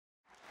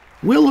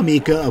Will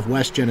Amica of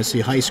West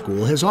Genesee High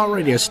School has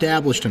already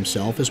established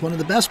himself as one of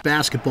the best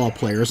basketball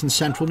players in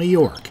Central New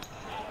York.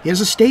 He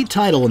has a state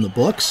title in the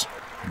books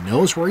and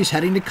knows where he's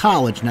heading to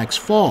college next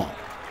fall.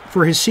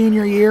 For his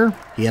senior year,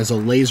 he has a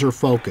laser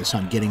focus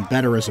on getting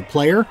better as a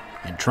player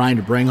and trying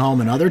to bring home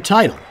another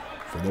title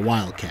for the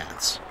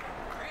Wildcats.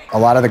 A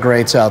lot of the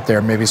greats out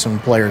there, maybe some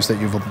players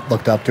that you've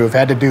looked up to, have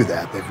had to do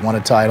that. They've won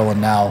a title,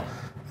 and now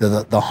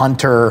the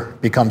hunter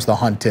becomes the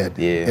hunted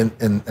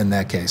in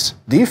that case.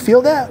 Do you feel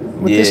that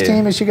with this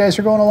team as you guys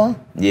are going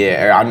along?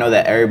 Yeah, I know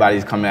that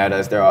everybody's coming at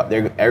us.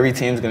 Every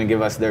team's going to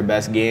give us their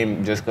best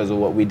game just because of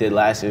what we did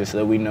last year.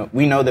 So we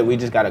know that we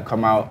just got to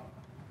come out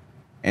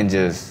and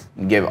just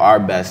give our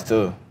best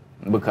too,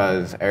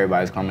 because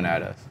everybody's coming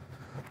at us.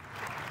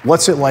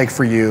 What's it like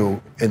for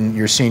you in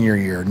your senior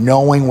year,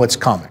 knowing what's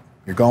coming?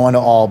 You're going to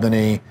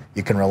Albany,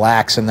 you can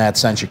relax in that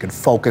sense, you can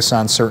focus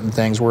on certain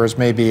things, whereas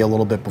maybe a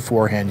little bit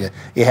beforehand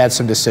you had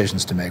some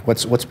decisions to make.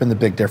 What's been the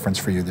big difference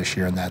for you this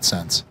year in that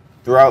sense?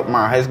 Throughout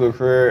my high school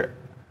career,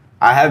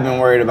 I have been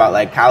worried about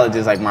like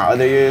colleges like my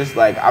other years.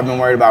 Like I've been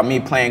worried about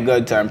me playing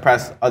good to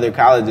impress other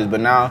colleges,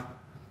 but now,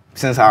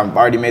 since I've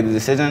already made the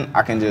decision,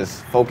 I can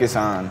just focus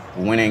on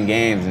winning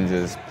games and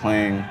just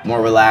playing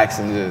more relaxed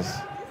and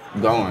just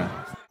going.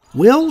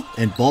 Will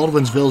and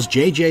Baldwinsville's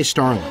J.J.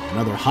 Starling,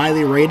 another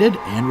highly rated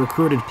and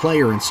recruited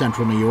player in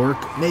Central New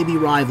York, may be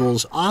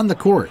rivals on the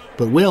court,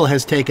 but Will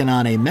has taken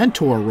on a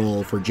mentor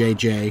role for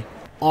J.J.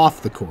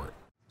 off the court.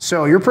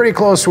 So you're pretty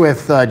close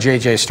with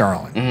J.J.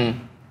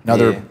 Starling,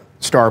 another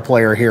star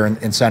player here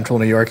in Central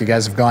New York. You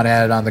guys have gone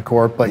at it on the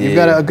court, but you've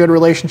got a good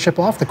relationship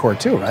off the court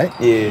too, right?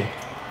 Yeah,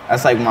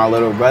 that's like my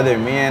little brother.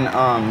 Me and him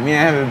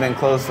have been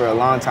close for a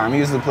long time. He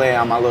used to play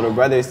on my little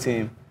brother's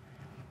team.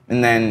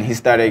 And then he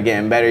started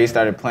getting better, he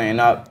started playing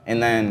up.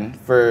 And then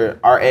for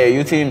our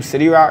AAU team,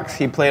 City Rocks,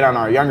 he played on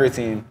our younger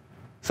team.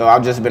 So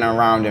I've just been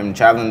around him,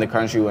 traveling the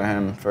country with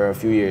him for a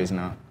few years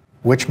now.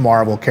 Which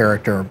Marvel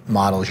character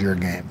models your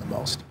game the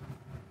most?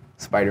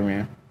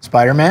 Spider-Man.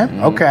 Spider-Man?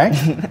 Okay.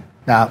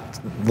 Now,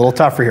 a little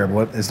tougher here,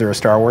 but is there a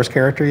Star Wars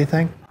character you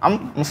think?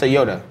 I'm gonna say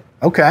Yoda.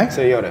 Okay.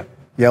 Say Yoda.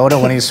 Yoda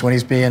when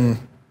he's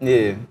being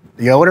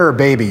Yoda or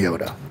Baby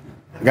Yoda?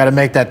 You got to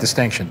make that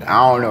distinction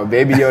now. I don't know.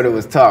 Baby Yoda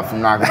was tough,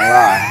 I'm not going to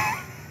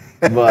lie.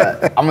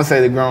 But I'm going to say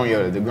the grown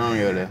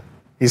Yoda.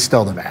 He's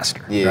still the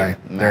master,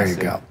 right? Master. There you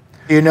go.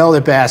 You know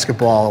that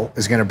basketball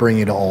is going to bring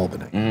you to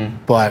Albany.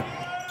 But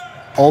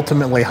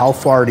ultimately, how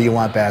far do you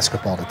want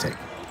basketball to take you?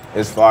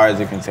 As far as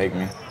it can take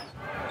me.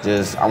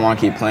 I want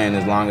to keep playing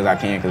as long as I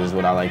can because it's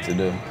what I like to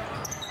do.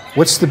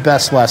 What's the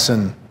best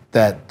lesson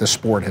that the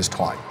sport has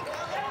taught you?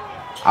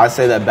 I'd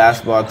say that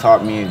basketball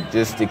taught me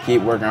just to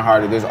keep working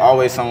harder. There's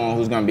always someone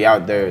who's going to be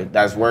out there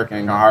that's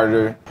working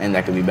harder and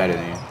that could be better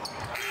than you.